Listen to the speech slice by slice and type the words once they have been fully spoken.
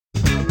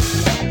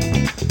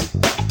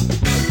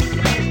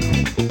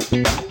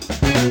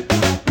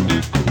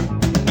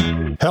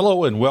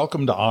Hello and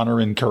welcome to Honor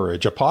and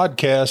Courage, a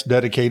podcast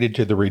dedicated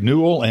to the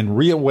renewal and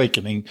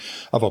reawakening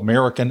of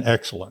American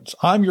excellence.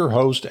 I'm your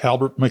host,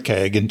 Albert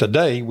McCagg, and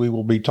today we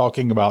will be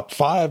talking about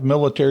 5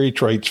 military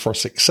traits for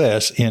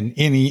success in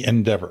any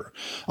endeavor.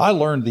 I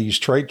learned these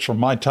traits from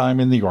my time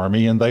in the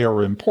Army, and they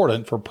are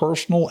important for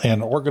personal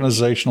and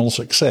organizational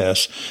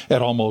success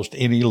at almost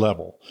any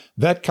level.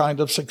 That kind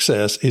of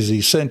success is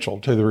essential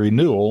to the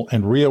renewal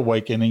and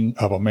reawakening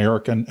of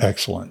American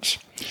excellence.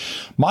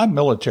 My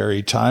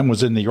military time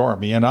was in the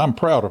Army, and I'm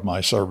proud of my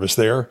service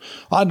there.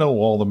 I know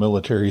all the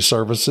military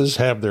services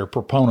have their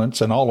proponents,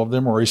 and all of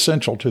them are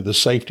essential to the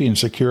safety and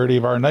security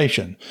of our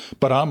nation,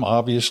 but I'm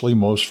obviously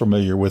most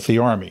familiar with the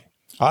Army.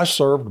 I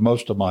served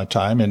most of my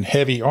time in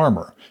heavy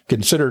armor,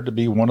 considered to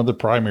be one of the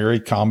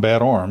primary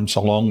combat arms,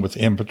 along with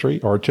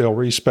infantry,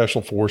 artillery,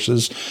 special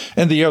forces,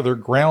 and the other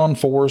ground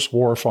force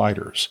war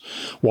fighters.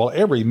 While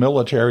every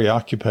military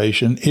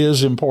occupation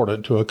is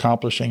important to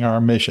accomplishing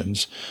our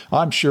missions,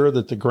 I'm sure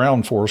that the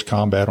ground force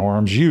combat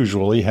arms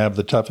usually have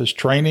the toughest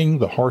training,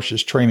 the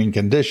harshest training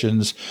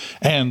conditions,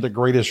 and the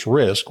greatest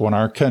risk when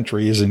our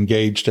country is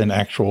engaged in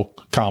actual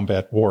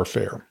combat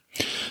warfare.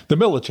 The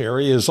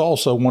military is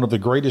also one of the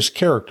greatest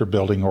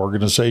character-building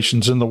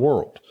organizations in the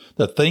world.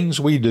 The things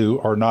we do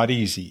are not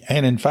easy,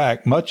 and in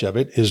fact, much of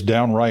it is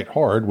downright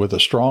hard, with a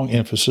strong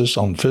emphasis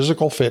on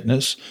physical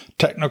fitness,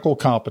 technical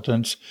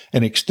competence,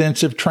 and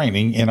extensive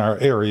training in our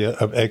area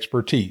of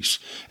expertise,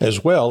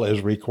 as well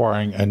as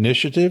requiring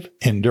initiative,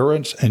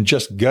 endurance, and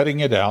just gutting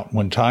it out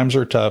when times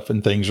are tough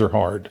and things are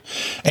hard.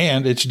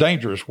 And it's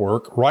dangerous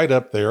work, right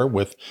up there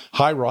with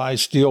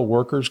high-rise steel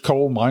workers,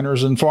 coal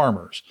miners, and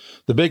farmers.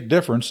 The big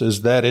difference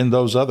is that in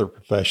those other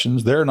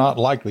professions, they're not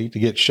likely to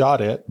get shot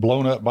at,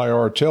 blown up by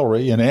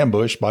artillery, and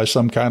ambushed by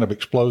some kind of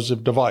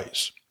explosive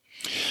device.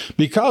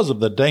 Because of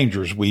the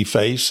dangers we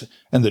face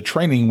and the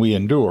training we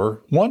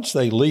endure, once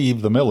they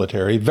leave the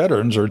military,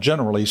 veterans are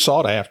generally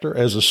sought after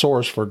as a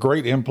source for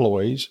great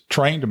employees,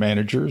 trained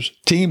managers,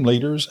 team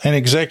leaders, and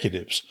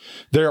executives.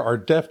 There are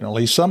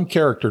definitely some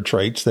character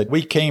traits that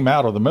we came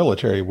out of the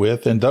military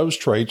with, and those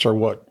traits are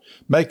what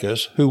make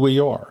us who we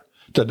are.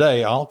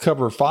 Today, I'll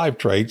cover 5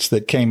 traits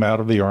that came out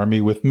of the Army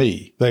with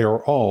me. They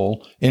are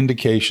all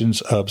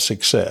indications of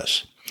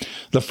success.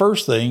 The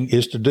first thing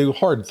is to do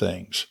hard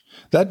things.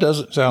 That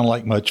doesn't sound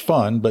like much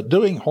fun, but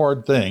doing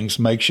hard things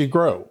makes you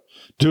grow.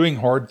 Doing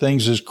hard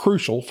things is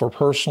crucial for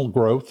personal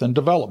growth and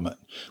development.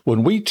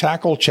 When we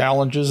tackle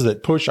challenges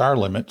that push our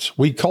limits,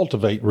 we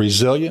cultivate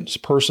resilience,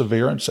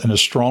 perseverance, and a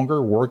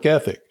stronger work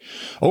ethic.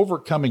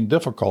 Overcoming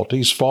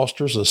difficulties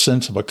fosters a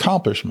sense of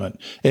accomplishment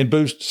and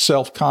boosts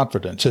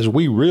self-confidence as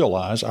we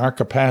realize our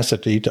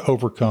capacity to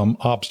overcome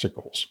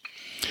obstacles.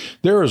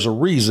 There is a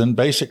reason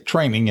basic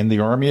training in the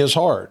Army is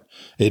hard.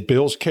 It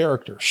builds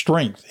character,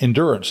 strength,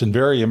 endurance, and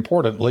very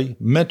importantly,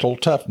 mental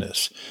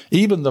toughness.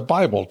 Even the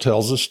Bible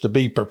tells us to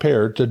be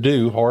prepared to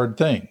do hard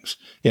things.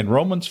 In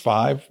Romans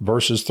 5,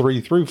 verses 3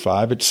 through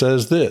 5, it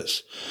says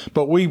this,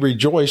 "But we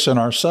rejoice in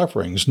our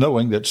sufferings,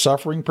 knowing that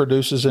suffering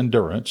produces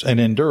endurance, and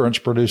endurance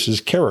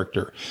produces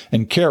character,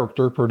 and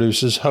character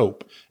produces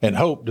hope. And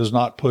hope does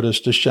not put us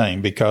to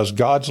shame, because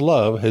God's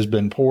love has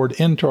been poured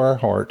into our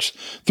hearts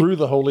through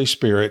the Holy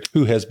Spirit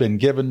who has been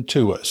given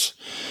to us."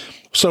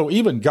 So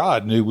even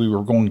God knew we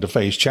were going to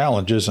face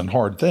challenges and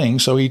hard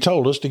things, so he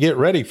told us to get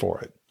ready for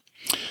it.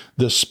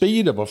 The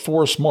speed of a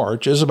forced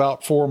march is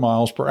about 4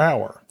 miles per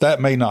hour. That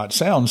may not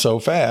sound so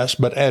fast,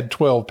 but add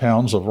 12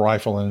 pounds of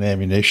rifle and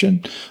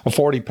ammunition, a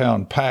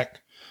 40-pound pack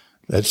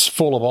that's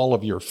full of all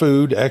of your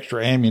food,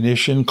 extra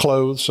ammunition,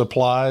 clothes,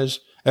 supplies,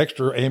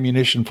 extra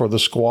ammunition for the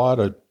squad,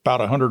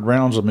 about 100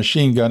 rounds of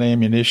machine gun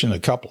ammunition, a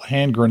couple of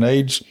hand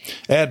grenades,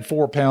 add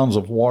 4 pounds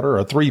of water,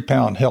 a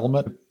 3-pound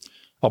helmet,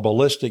 a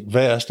ballistic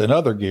vest, and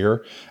other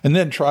gear, and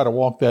then try to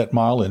walk that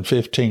mile in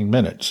 15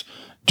 minutes.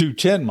 Do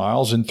 10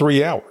 miles in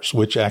 3 hours,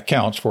 which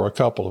accounts for a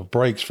couple of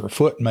breaks for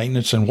foot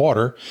maintenance and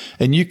water,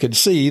 and you can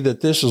see that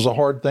this is a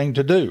hard thing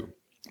to do.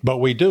 But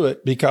we do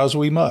it because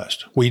we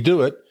must. We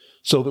do it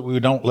so that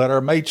we don't let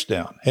our mates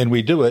down, and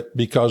we do it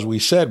because we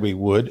said we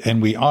would,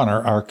 and we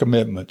honor our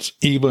commitments,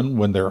 even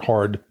when they're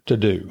hard to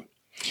do.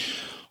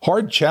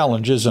 Hard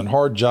challenges and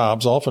hard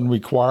jobs often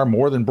require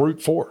more than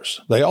brute force.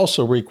 They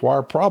also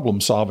require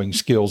problem-solving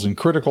skills and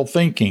critical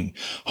thinking,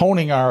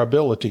 honing our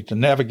ability to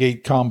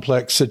navigate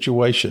complex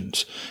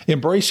situations.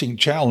 Embracing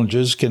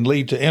challenges can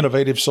lead to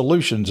innovative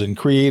solutions and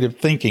creative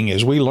thinking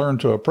as we learn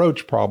to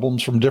approach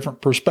problems from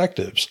different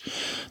perspectives.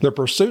 The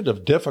pursuit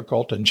of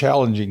difficult and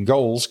challenging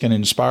goals can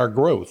inspire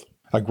growth,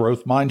 a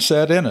growth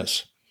mindset in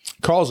us,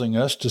 causing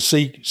us to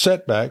see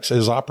setbacks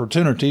as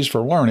opportunities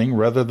for learning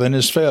rather than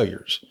as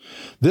failures.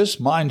 This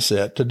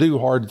mindset to do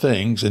hard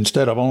things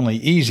instead of only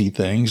easy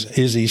things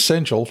is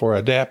essential for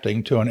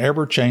adapting to an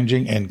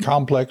ever-changing and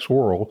complex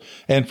world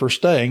and for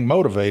staying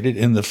motivated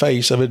in the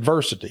face of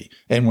adversity,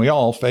 and we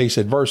all face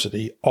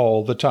adversity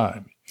all the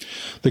time.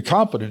 The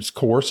confidence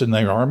course in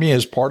the Army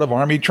is part of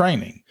Army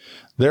training.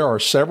 There are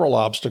several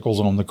obstacles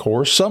on the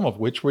course, some of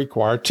which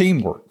require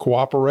teamwork,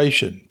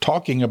 cooperation,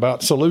 talking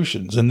about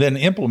solutions, and then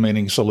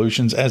implementing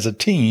solutions as a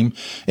team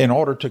in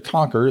order to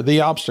conquer the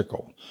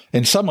obstacle.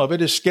 And some of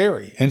it is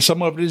scary, and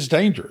some of it is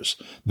dangerous.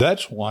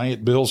 That's why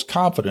it builds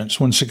confidence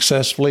when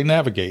successfully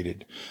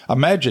navigated.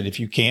 Imagine, if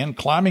you can,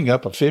 climbing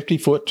up a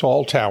 50-foot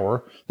tall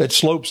tower that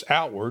slopes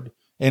outward,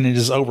 and it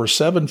is over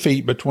 7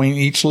 feet between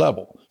each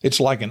level. It's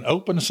like an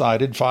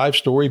open-sided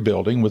 5-story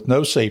building with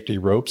no safety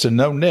ropes and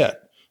no net.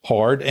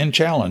 Hard and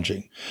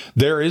challenging.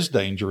 There is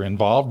danger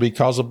involved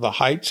because of the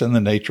heights and the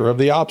nature of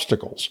the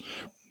obstacles.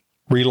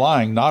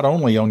 Relying not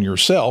only on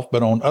yourself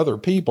but on other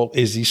people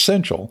is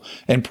essential,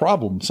 and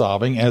problem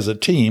solving as a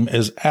team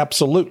is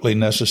absolutely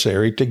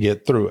necessary to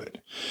get through it.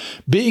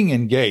 Being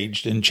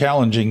engaged in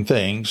challenging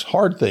things,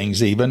 hard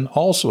things even,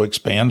 also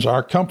expands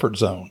our comfort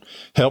zone,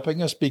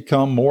 helping us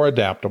become more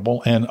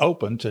adaptable and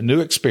open to new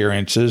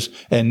experiences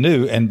and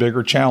new and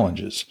bigger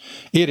challenges.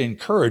 It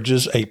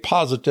encourages a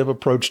positive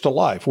approach to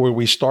life where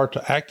we start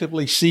to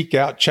actively seek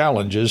out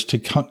challenges to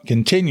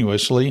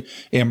continuously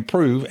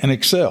improve and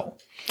excel.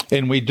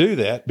 And we do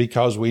that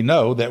because we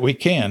know that we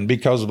can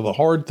because of the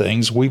hard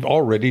things we've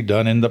already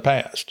done in the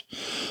past.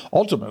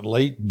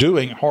 Ultimately,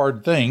 doing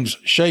hard things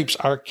shapes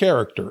our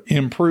character,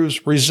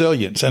 improves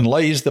resilience, and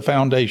lays the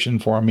foundation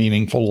for a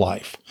meaningful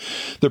life.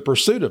 The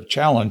pursuit of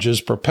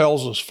challenges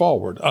propels us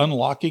forward,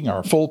 unlocking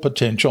our full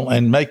potential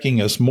and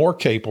making us more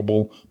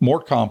capable,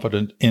 more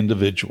confident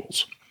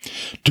individuals.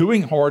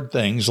 Doing hard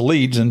things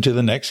leads into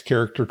the next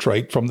character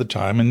trait from the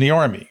time in the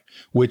Army,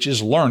 which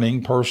is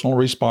learning personal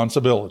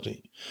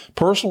responsibility.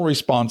 Personal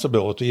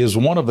responsibility is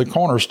one of the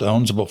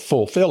cornerstones of a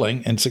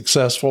fulfilling and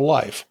successful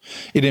life.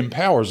 It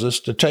empowers us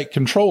to take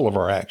control of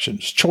our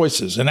actions,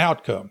 choices, and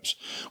outcomes.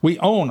 We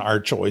own our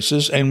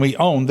choices, and we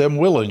own them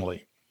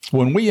willingly.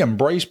 When we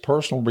embrace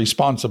personal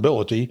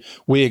responsibility,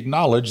 we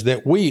acknowledge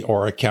that we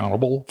are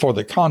accountable for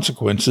the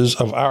consequences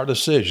of our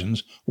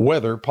decisions,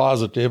 whether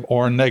positive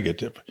or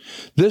negative.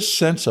 This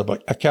sense of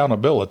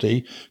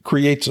accountability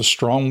creates a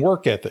strong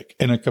work ethic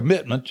and a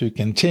commitment to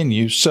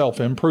continue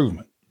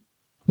self-improvement.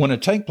 When a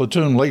tank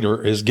platoon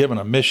leader is given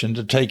a mission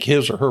to take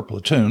his or her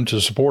platoon to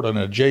support an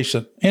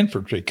adjacent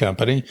infantry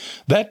company,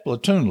 that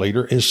platoon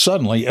leader is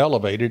suddenly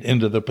elevated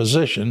into the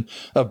position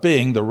of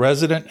being the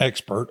resident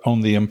expert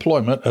on the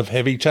employment of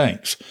heavy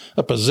tanks,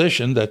 a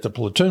position that the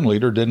platoon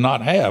leader did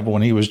not have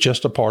when he was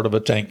just a part of a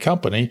tank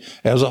company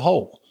as a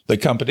whole. The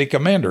company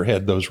commander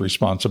had those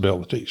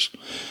responsibilities.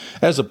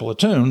 As a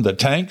platoon, the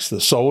tanks,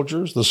 the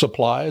soldiers, the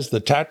supplies, the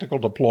tactical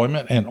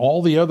deployment, and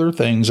all the other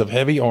things of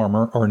heavy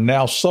armor are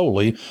now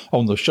solely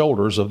on the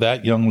shoulders of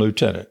that young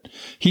lieutenant.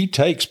 He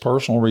takes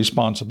personal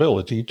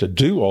responsibility to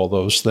do all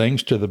those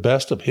things to the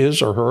best of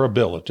his or her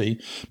ability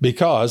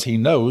because he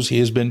knows he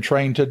has been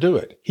trained to do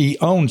it. He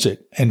owns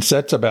it and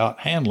sets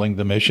about handling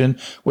the mission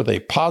with a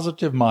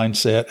positive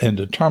mindset and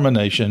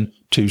determination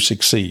to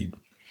succeed.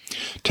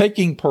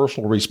 Taking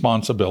personal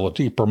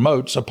responsibility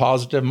promotes a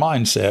positive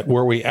mindset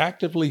where we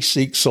actively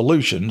seek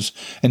solutions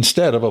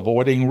instead of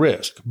avoiding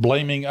risk,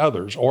 blaming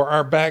others or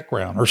our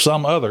background or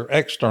some other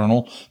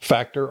external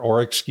factor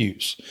or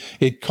excuse.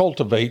 It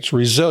cultivates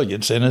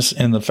resilience in us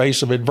in the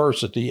face of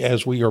adversity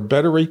as we are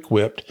better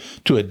equipped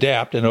to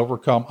adapt and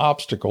overcome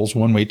obstacles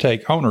when we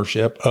take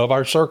ownership of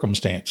our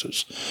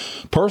circumstances.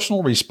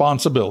 Personal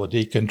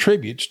responsibility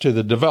contributes to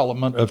the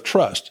development of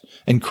trust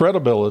and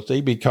credibility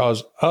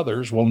because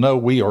others will know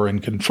we are in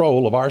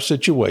control of our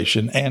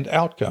situation and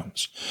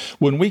outcomes.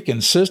 When we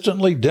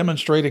consistently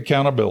demonstrate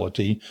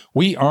accountability,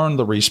 we earn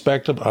the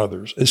respect of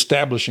others,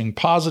 establishing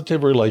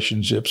positive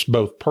relationships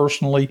both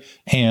personally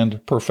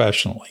and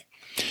professionally.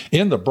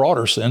 In the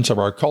broader sense of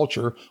our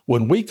culture,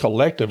 when we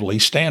collectively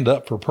stand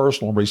up for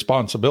personal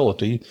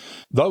responsibility,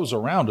 those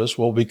around us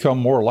will become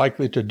more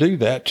likely to do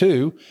that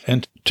too,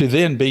 and to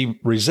then be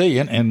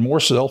resilient and more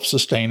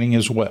self-sustaining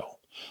as well.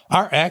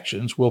 Our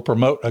actions will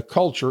promote a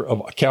culture of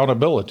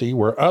accountability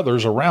where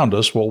others around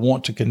us will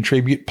want to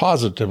contribute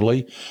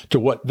positively to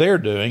what they're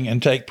doing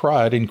and take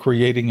pride in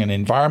creating an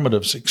environment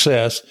of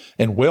success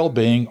and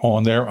well-being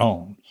on their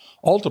own.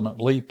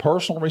 Ultimately,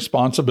 personal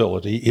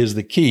responsibility is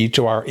the key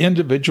to our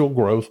individual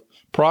growth,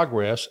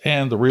 progress,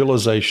 and the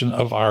realization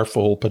of our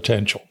full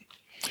potential.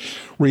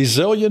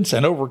 Resilience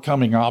and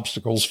overcoming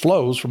obstacles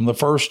flows from the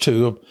first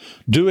two of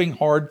doing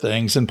hard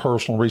things and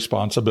personal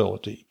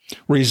responsibility.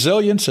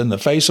 Resilience in the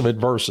face of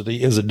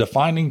adversity is a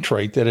defining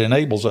trait that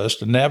enables us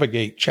to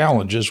navigate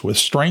challenges with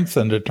strength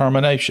and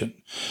determination.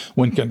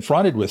 When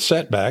confronted with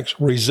setbacks,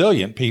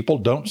 resilient people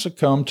don't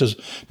succumb to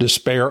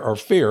despair or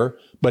fear,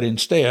 but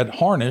instead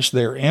harness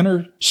their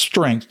inner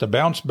strength to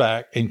bounce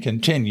back and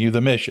continue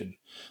the mission.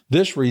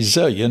 This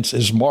resilience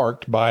is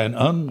marked by an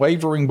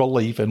unwavering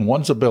belief in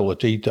one's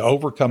ability to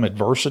overcome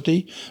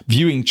adversity,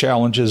 viewing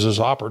challenges as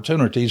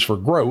opportunities for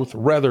growth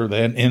rather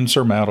than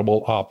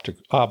insurmountable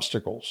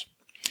obstacles.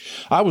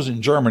 I was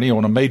in Germany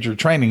on a major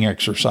training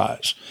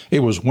exercise. It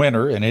was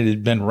winter and it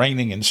had been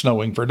raining and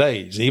snowing for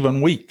days,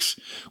 even weeks.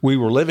 We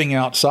were living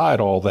outside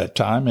all that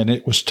time and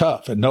it was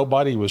tough and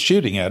nobody was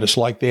shooting at us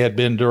like they had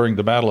been during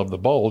the Battle of the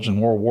Bulge in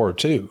World War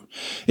II.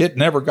 It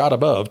never got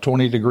above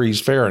 20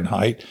 degrees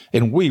Fahrenheit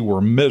and we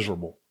were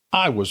miserable.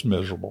 I was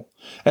miserable.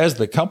 As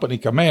the company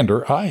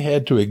commander, I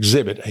had to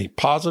exhibit a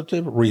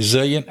positive,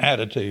 resilient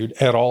attitude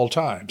at all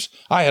times.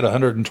 I had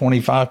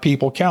 125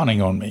 people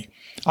counting on me.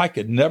 I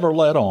could never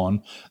let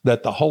on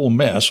that the whole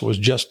mess was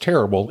just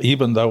terrible,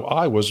 even though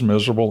I was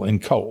miserable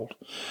and cold.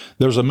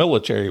 There's a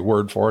military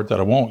word for it that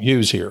I won't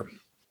use here.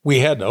 We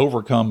had to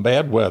overcome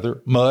bad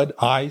weather, mud,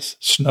 ice,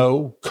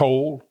 snow,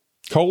 cold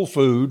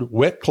food,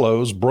 wet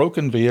clothes,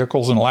 broken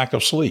vehicles, and lack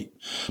of sleep.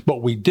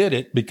 But we did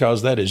it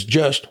because that is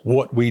just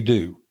what we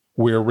do.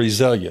 We're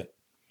resilient.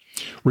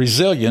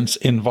 Resilience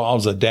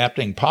involves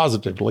adapting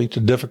positively to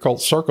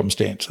difficult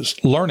circumstances,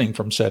 learning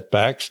from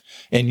setbacks,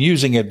 and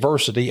using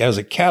adversity as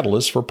a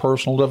catalyst for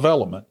personal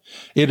development.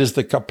 It is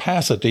the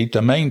capacity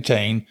to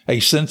maintain a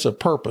sense of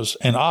purpose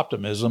and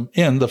optimism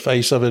in the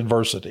face of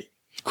adversity.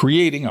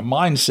 Creating a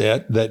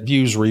mindset that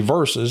views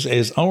reverses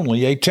as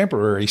only a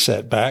temporary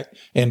setback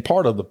and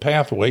part of the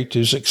pathway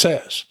to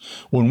success.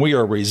 When we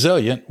are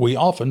resilient, we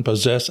often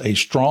possess a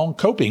strong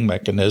coping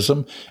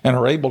mechanism and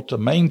are able to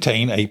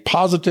maintain a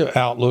positive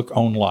outlook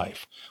on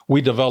life. We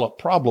develop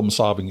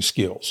problem-solving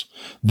skills.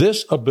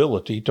 This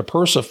ability to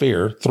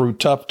persevere through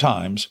tough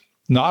times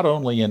not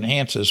only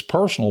enhances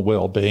personal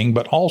well-being,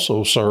 but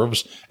also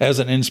serves as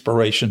an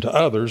inspiration to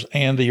others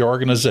and the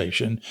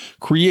organization,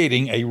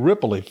 creating a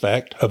ripple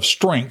effect of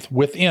strength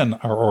within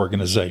our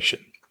organization.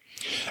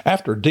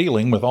 After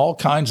dealing with all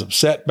kinds of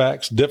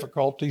setbacks,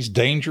 difficulties,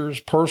 dangers,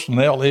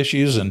 personnel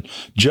issues, and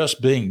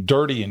just being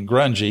dirty and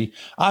grungy,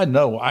 I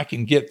know I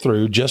can get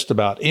through just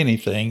about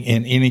anything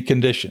in any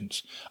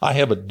conditions. I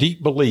have a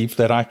deep belief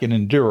that I can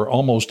endure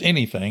almost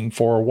anything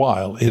for a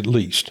while at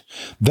least.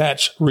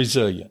 That's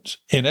resilience.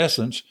 In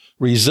essence,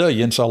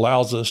 resilience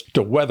allows us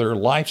to weather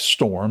life's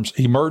storms,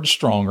 emerge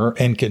stronger,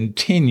 and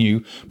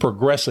continue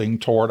progressing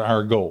toward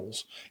our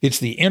goals. It's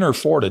the inner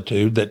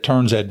fortitude that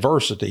turns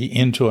adversity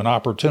into an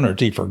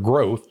opportunity for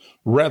growth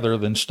rather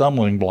than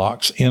stumbling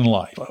blocks in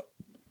life.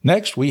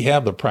 Next, we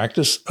have the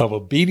practice of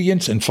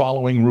obedience and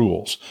following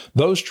rules,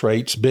 those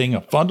traits being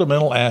a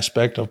fundamental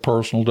aspect of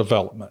personal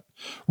development.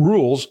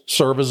 Rules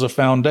serve as a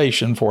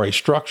foundation for a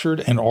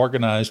structured and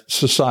organized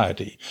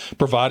society,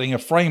 providing a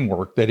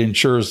framework that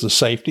ensures the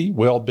safety,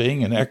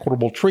 well-being, and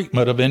equitable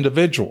treatment of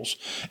individuals,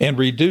 and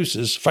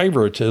reduces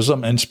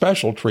favoritism and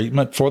special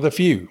treatment for the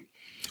few.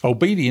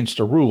 Obedience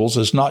to rules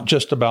is not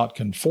just about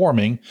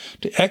conforming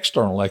to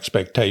external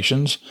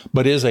expectations,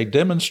 but is a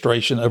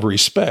demonstration of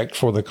respect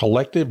for the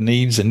collective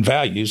needs and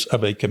values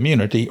of a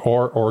community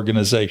or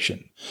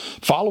organization.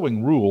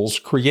 Following rules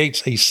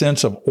creates a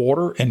sense of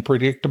order and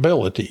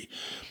predictability,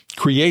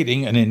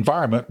 creating an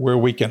environment where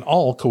we can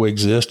all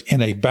coexist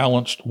in a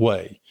balanced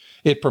way.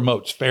 It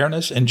promotes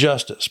fairness and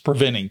justice,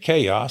 preventing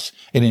chaos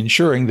and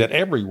ensuring that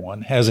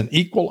everyone has an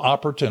equal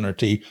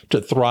opportunity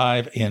to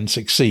thrive and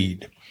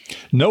succeed.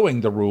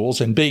 Knowing the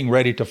rules and being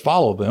ready to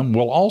follow them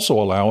will also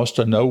allow us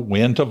to know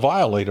when to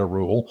violate a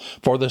rule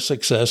for the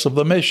success of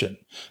the mission.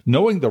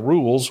 Knowing the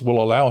rules will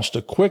allow us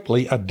to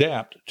quickly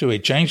adapt to a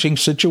changing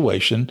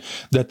situation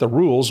that the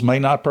rules may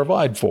not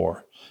provide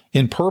for.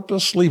 In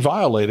purposely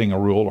violating a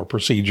rule or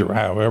procedure,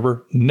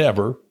 however,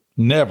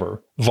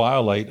 never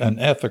violate an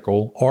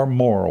ethical or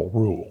moral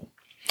rule.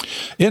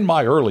 In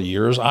my early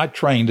years, I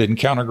trained in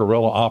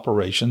counter-guerrilla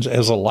operations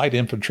as a light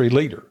infantry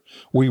leader.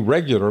 We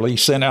regularly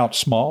sent out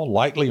small,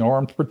 lightly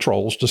armed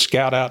patrols to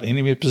scout out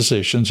enemy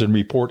positions and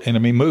report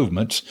enemy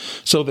movements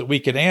so that we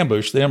could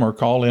ambush them or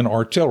call in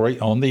artillery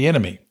on the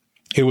enemy.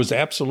 It was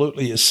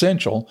absolutely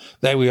essential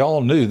that we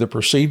all knew the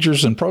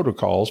procedures and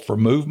protocols for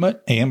movement,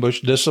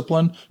 ambush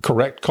discipline,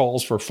 correct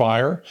calls for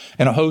fire,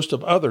 and a host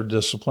of other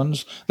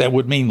disciplines that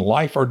would mean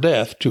life or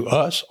death to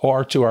us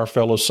or to our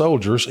fellow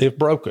soldiers if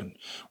broken.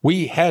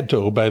 We had to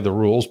obey the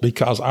rules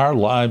because our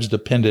lives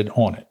depended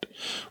on it.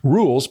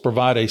 Rules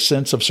provide a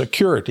sense of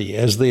security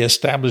as they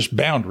establish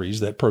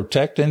boundaries that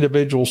protect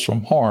individuals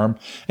from harm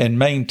and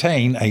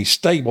maintain a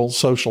stable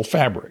social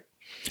fabric.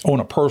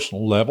 On a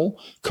personal level,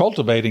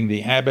 cultivating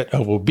the habit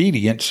of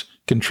obedience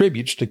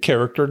contributes to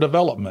character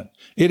development.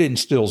 It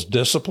instills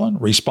discipline,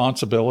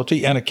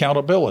 responsibility, and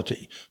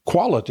accountability,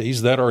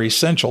 qualities that are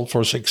essential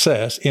for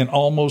success in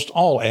almost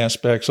all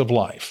aspects of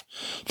life.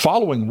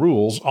 Following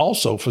rules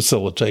also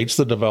facilitates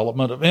the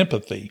development of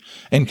empathy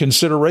and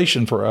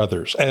consideration for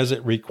others, as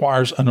it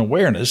requires an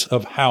awareness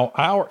of how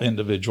our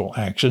individual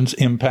actions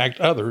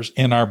impact others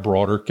in our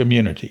broader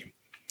community.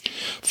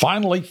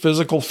 Finally,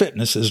 physical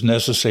fitness is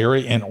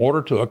necessary in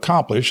order to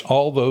accomplish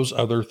all those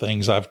other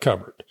things I've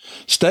covered.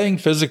 Staying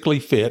physically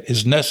fit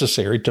is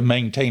necessary to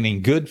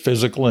maintaining good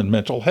physical and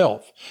mental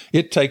health.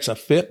 It takes a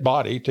fit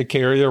body to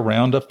carry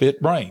around a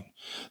fit brain.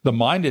 The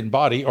mind and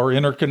body are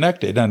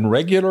interconnected, and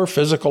regular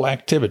physical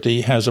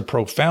activity has a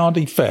profound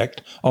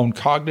effect on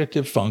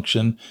cognitive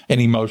function and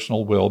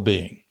emotional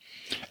well-being.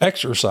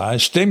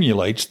 Exercise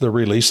stimulates the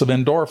release of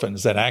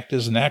endorphins that act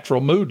as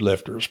natural mood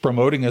lifters,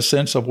 promoting a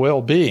sense of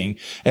well-being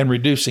and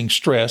reducing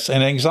stress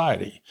and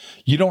anxiety.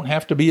 You don't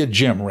have to be a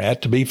gym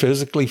rat to be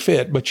physically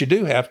fit, but you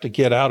do have to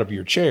get out of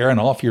your chair and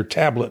off your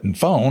tablet and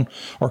phone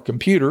or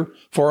computer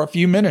for a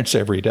few minutes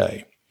every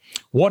day.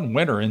 One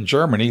winter in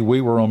Germany,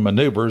 we were on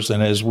maneuvers,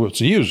 and as was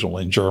usual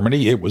in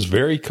Germany, it was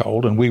very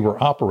cold and we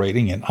were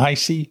operating in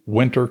icy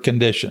winter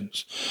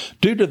conditions.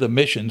 Due to the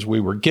missions we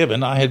were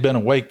given, I had been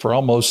awake for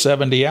almost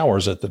 70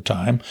 hours at the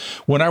time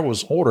when I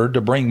was ordered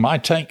to bring my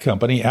tank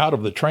company out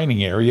of the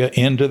training area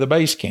into the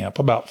base camp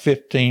about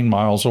 15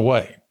 miles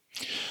away.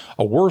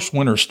 A worse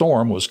winter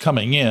storm was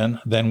coming in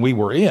than we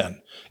were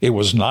in. It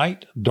was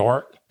night,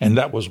 dark, and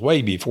that was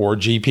way before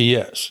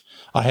GPS.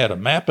 I had a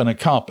map and a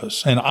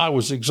compass, and I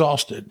was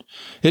exhausted.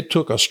 It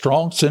took a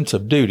strong sense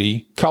of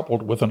duty,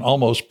 coupled with an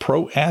almost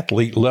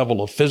pro-athlete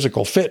level of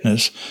physical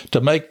fitness, to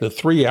make the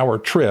 3-hour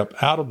trip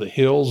out of the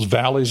hills,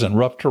 valleys, and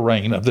rough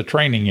terrain of the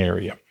training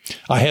area.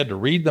 I had to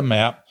read the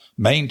map,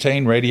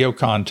 maintain radio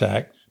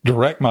contact,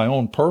 direct my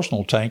own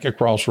personal tank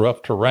across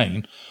rough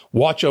terrain,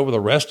 watch over the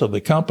rest of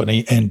the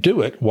company, and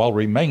do it while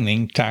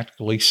remaining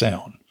tactically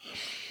sound.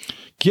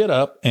 Get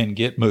up and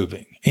get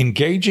moving.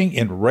 Engaging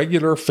in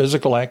regular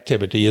physical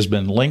activity has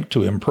been linked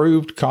to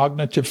improved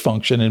cognitive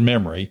function and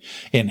memory,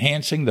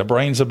 enhancing the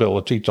brain's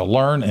ability to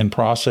learn and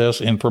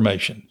process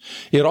information.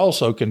 It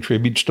also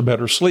contributes to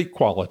better sleep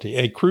quality,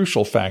 a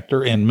crucial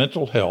factor in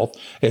mental health,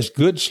 as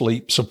good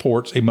sleep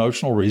supports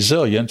emotional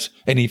resilience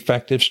and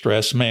effective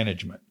stress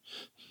management.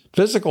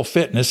 Physical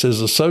fitness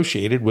is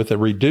associated with a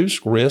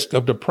reduced risk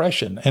of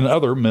depression and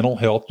other mental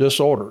health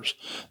disorders.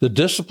 The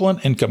discipline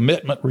and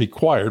commitment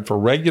required for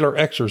regular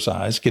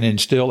exercise can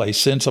instill a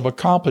sense of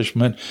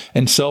accomplishment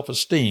and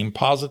self-esteem,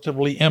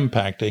 positively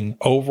impacting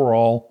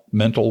overall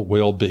mental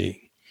well-being.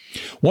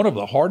 One of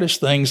the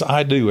hardest things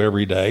I do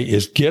every day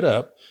is get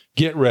up,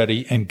 get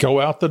ready, and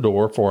go out the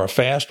door for a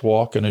fast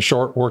walk and a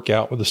short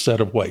workout with a set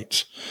of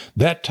weights.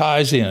 That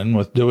ties in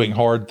with doing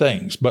hard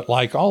things, but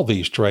like all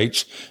these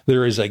traits,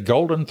 there is a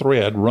golden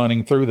thread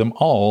running through them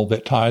all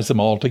that ties them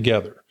all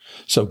together.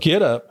 So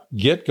get up,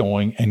 get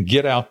going, and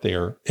get out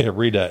there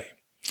every day.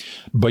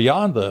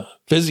 Beyond the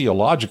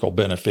physiological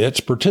benefits,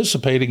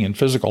 participating in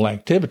physical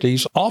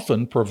activities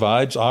often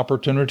provides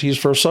opportunities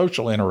for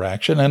social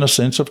interaction and a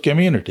sense of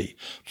community,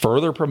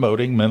 further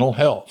promoting mental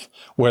health.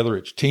 Whether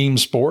it's team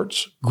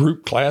sports,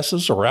 group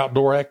classes, or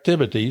outdoor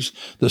activities,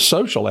 the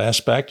social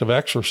aspect of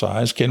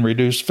exercise can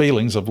reduce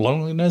feelings of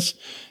loneliness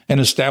and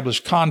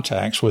establish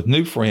contacts with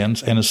new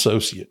friends and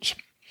associates.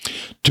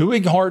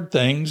 Doing hard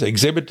things,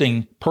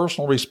 exhibiting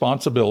personal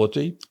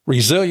responsibility,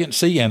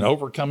 resiliency, and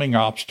overcoming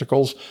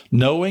obstacles,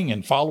 knowing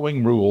and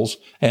following rules,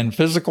 and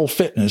physical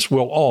fitness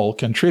will all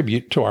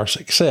contribute to our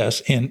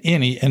success in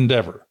any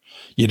endeavor.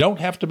 You don't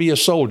have to be a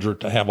soldier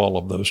to have all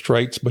of those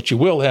traits, but you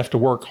will have to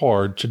work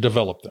hard to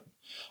develop them.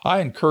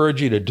 I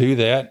encourage you to do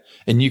that,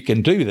 and you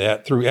can do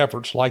that through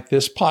efforts like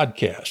this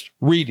podcast,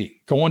 reading,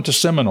 going to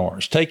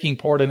seminars, taking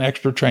part in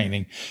extra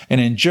training,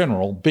 and in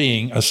general,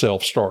 being a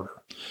self-starter.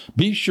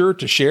 Be sure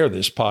to share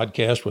this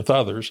podcast with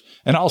others,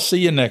 and I'll see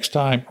you next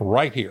time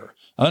right here.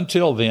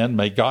 Until then,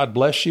 may God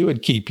bless you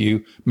and keep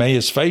you. May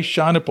His face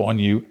shine upon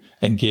you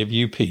and give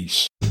you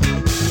peace.